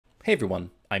Hey everyone,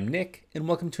 I'm Nick, and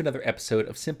welcome to another episode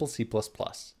of Simple C++.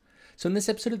 So in this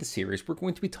episode of the series, we're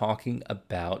going to be talking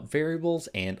about variables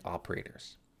and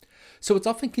operators. So it's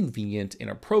often convenient in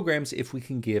our programs if we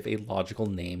can give a logical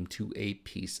name to a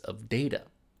piece of data,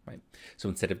 right? So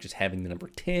instead of just having the number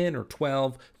 10 or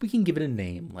 12, we can give it a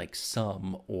name like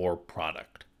sum or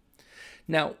product.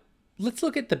 Now, let's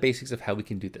look at the basics of how we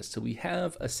can do this. So we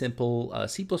have a simple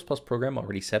C++ program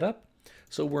already set up.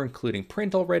 So we're including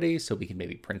print already, so we can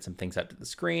maybe print some things out to the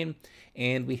screen,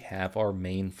 and we have our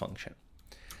main function.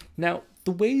 Now,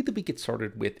 the way that we get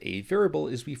started with a variable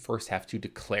is we first have to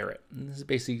declare it. And this is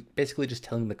basically just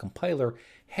telling the compiler,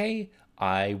 hey,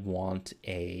 I want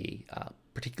a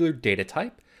particular data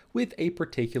type with a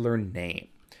particular name.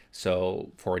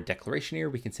 So for a declaration here,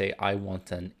 we can say, I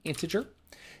want an integer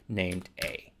named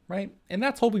a. Right? And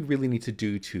that's all we really need to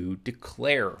do to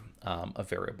declare a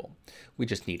variable. We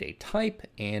just need a type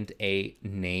and a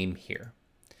name here.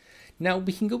 Now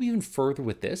we can go even further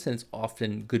with this, and it's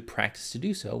often good practice to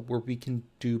do so, where we can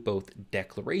do both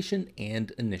declaration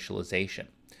and initialization.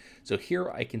 So here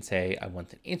I can say I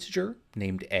want an integer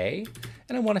named a,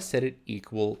 and I want to set it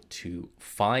equal to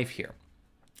 5 here.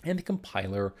 And the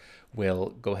compiler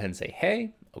will go ahead and say,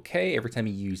 hey, okay, every time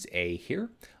you use a here,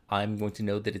 I'm going to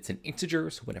know that it's an integer.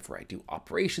 So whenever I do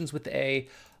operations with a,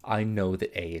 I know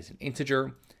that a is an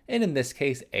integer. And in this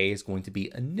case, a is going to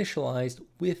be initialized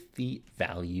with the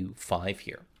value 5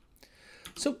 here.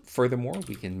 So furthermore,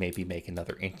 we can maybe make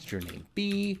another integer named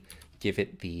b, give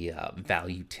it the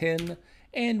value 10,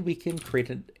 and we can create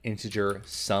an integer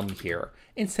sum here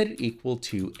and set it equal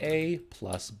to a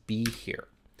plus b here.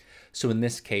 So in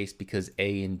this case, because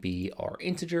a and b are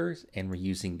integers and we're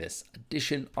using this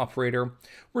addition operator,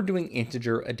 we're doing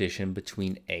integer addition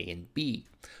between a and b.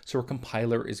 So our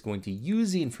compiler is going to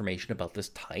use the information about this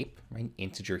type, right,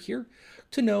 integer here,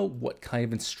 to know what kind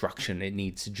of instruction it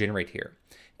needs to generate here.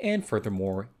 And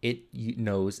furthermore, it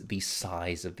knows the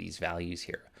size of these values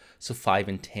here. So 5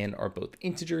 and 10 are both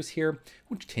integers here,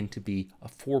 which tend to be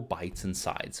 4 bytes in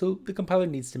size. So the compiler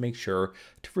needs to make sure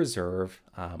to reserve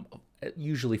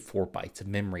usually 4 bytes of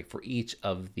memory for each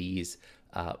of these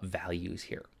values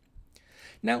here.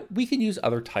 Now we can use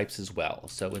other types as well.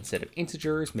 So instead of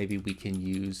integers, maybe we can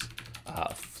use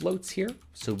floats here.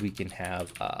 So we can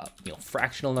have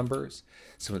fractional numbers.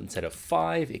 So instead of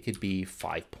 5, it could be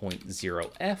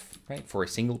 5.0f, right, for a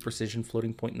single precision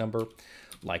floating point number.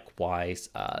 Likewise,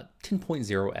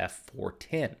 10.0f for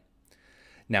 10.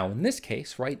 Now in this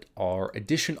case, right, our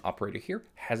addition operator here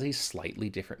has a slightly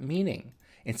different meaning.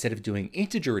 Instead of doing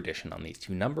integer addition on these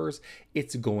two numbers,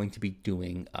 it's going to be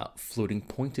doing floating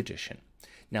point addition.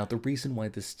 Now, the reason why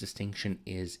this distinction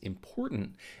is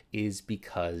important is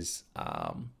because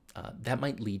that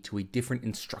might lead to a different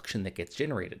instruction that gets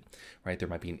generated, right? There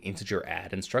might be an integer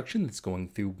add instruction that's going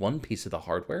through one piece of the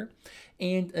hardware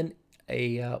and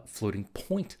a floating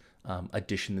point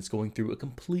addition that's going through a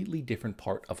completely different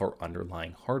part of our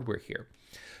underlying hardware here.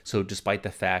 So despite the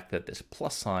fact that this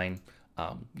plus sign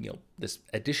this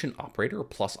addition operator or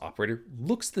plus operator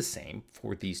looks the same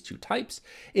for these two types,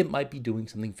 it might be doing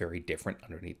something very different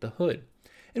underneath the hood.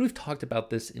 And we've talked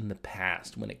about this in the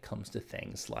past when it comes to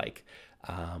things like,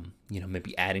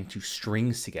 maybe adding two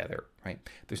strings together, right?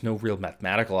 There's no real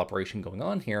mathematical operation going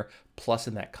on here. Plus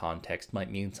in that context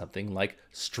might mean something like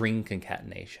string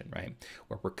concatenation, right?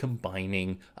 Where we're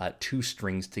combining two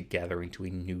strings together into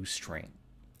a new string.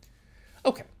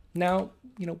 Okay. Now,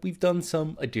 we've done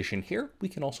some addition here. We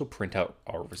can also print out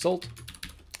our result.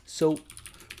 So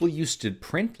we'll use std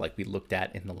print like we looked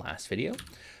at in the last video.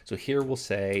 So here we'll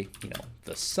say,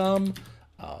 the sum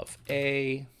of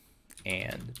a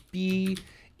and b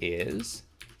is,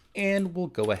 and we'll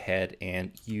go ahead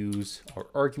and use our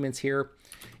arguments here,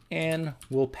 and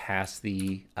we'll pass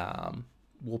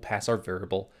our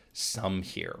variable sum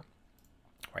here.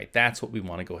 Right? That's what we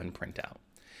want to go ahead and print out.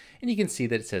 And you can see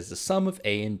that it says the sum of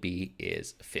a and b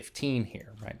is 15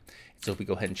 here, right? So if we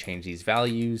go ahead and change these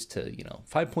values to,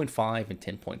 5.5 and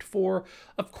 10.4,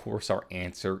 of course, our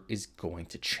answer is going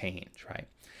to change, right?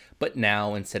 But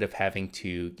now, instead of having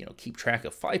to, keep track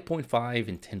of 5.5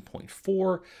 and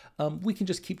 10.4, we can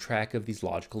just keep track of these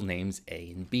logical names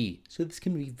a and b. So this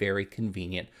can be very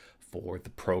convenient for the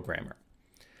programmer.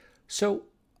 So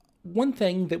one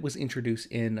thing that was introduced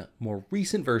in more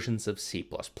recent versions of C++,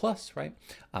 right?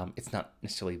 It's not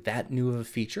necessarily that new of a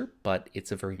feature, but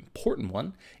it's a very important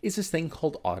one, is this thing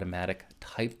called automatic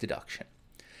type deduction.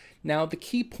 Now, the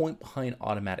key point behind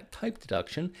automatic type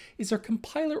deduction is our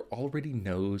compiler already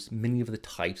knows many of the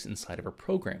types inside of our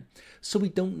program, so we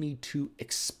don't need to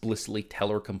explicitly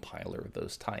tell our compiler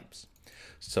those types.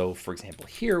 So for example,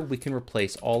 here we can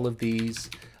replace all of these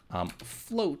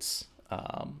floats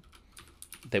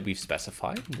that we've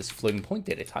specified, this floating point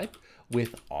data type,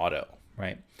 with auto,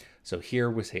 right? So here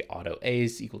we say auto A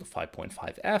is equal to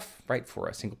 5.5f, right, for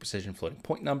a single precision floating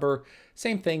point number.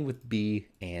 Same thing with B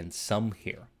and sum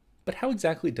here. But how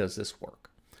exactly does this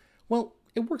work? Well,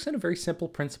 it works on a very simple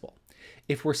principle.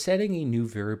 If we're setting a new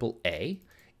variable A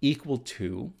equal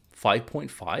to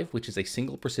 5.5, which is a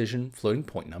single precision floating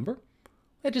point number,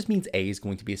 that just means A is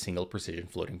going to be a single precision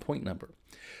floating point number.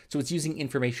 So it's using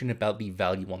information about the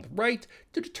value on the right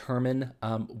to determine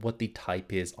what the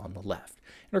type is on the left.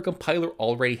 And our compiler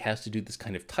already has to do this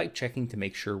kind of type checking to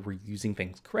make sure we're using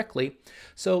things correctly.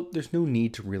 So there's no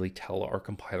need to really tell our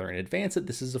compiler in advance that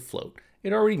this is a float.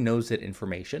 It already knows that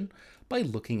information by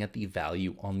looking at the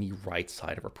value on the right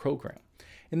side of our program.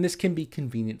 And this can be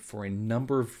convenient for a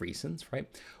number of reasons, right?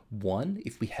 One,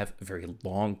 if we have very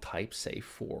long types, say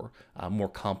for more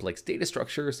complex data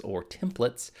structures or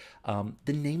templates,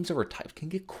 the names of our types can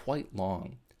get quite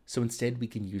long. So instead we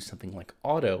can use something like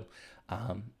auto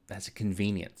as a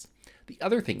convenience. The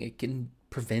other thing, it can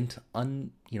prevent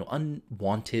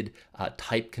unwanted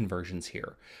type conversions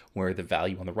here, where the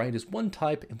value on the right is one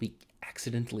type and we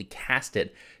accidentally cast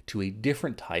it to a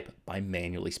different type by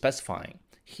manually specifying.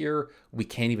 Here, we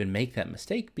can't even make that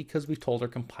mistake because we've told our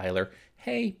compiler,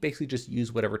 hey, basically just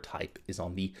use whatever type is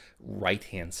on the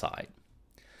right-hand side.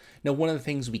 Now, one of the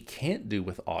things we can't do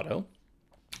with auto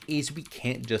is we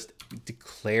can't just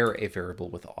declare a variable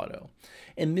with auto.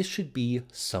 And this should be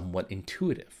somewhat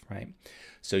intuitive, right?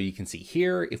 So you can see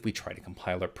here, if we try to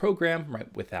compile our program,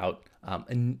 right, without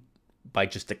by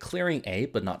just declaring A,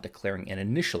 but not declaring and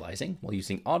initializing while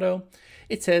using auto,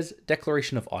 it says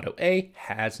declaration of auto A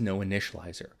has no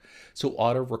initializer. So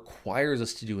auto requires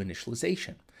us to do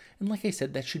initialization. And like I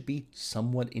said, that should be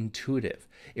somewhat intuitive.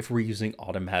 If we're using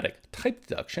automatic type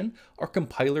deduction, our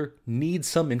compiler needs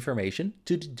some information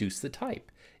to deduce the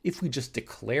type. If we just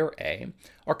declare A,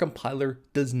 our compiler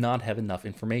does not have enough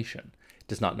information.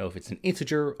 Does not know if it's an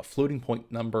integer, a floating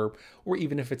point number, or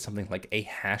even if it's something like a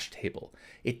hash table.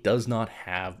 It does not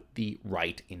have the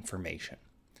right information.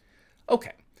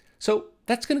 Okay, so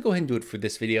that's going to go ahead and do it for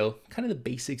this video. Kind of the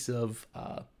basics of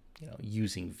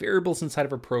using variables inside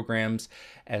of our programs,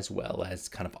 as well as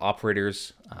kind of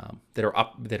operators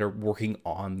that are working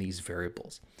on these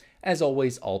variables. As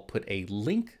always, I'll put a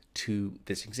link to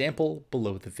this example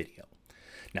below the video.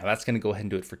 Now that's going to go ahead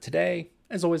and do it for today.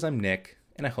 As always, I'm Nick,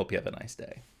 and I hope you have a nice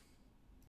day.